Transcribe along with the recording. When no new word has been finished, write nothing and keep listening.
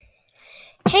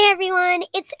Hey everyone,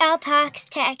 it's Elle Talks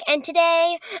Tech, and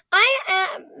today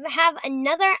have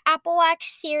another Apple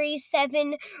Watch Series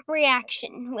 7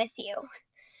 reaction with you.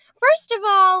 First of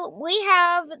all, we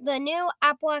have the new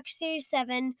Apple Watch Series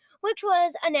 7, which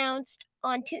was announced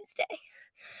on Tuesday.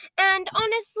 And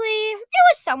honestly, it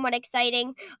was somewhat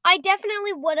exciting. I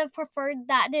definitely would have preferred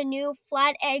that the new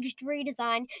flat edged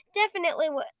redesign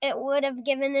it would have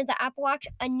given the Apple Watch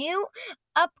a new,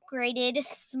 upgraded,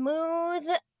 smooth,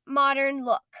 modern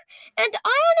look. And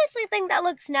I honestly think that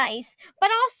looks nice. But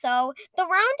also, the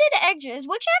rounded edges,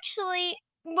 which actually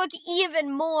look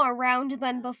even more round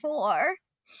than before,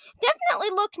 definitely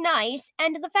look nice,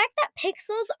 and the fact that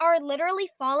pixels are literally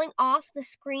falling off the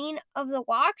screen of the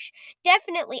watch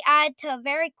definitely add to a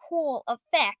very cool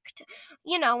effect.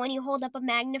 You know, when you hold up a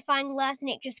magnifying glass and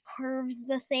it just curves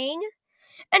the thing.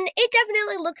 And it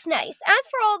definitely looks nice. As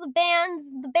for all the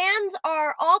bands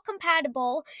are all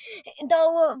compatible,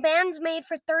 though bands made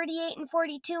for 38 and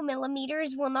 42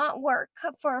 millimeters will not work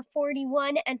for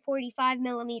 41 and 45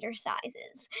 millimeter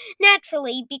sizes.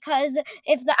 Naturally, because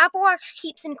if the Apple Watch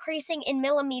keeps increasing in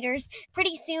millimeters,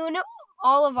 pretty soon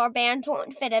all of our bands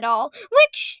won't fit at all,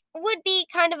 which would be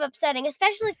kind of upsetting,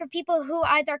 especially for people who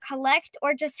either collect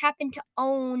or just happen to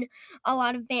own a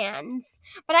lot of bands.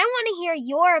 But I want to hear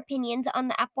your opinions on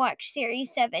the Apple Watch Series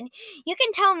 7. You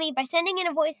can tell me by sending in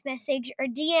a voice message or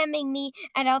DMing me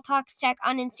at LTalksTech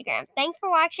on Instagram. Thanks for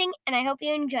watching, and I hope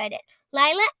you enjoyed it.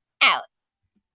 Lila, out.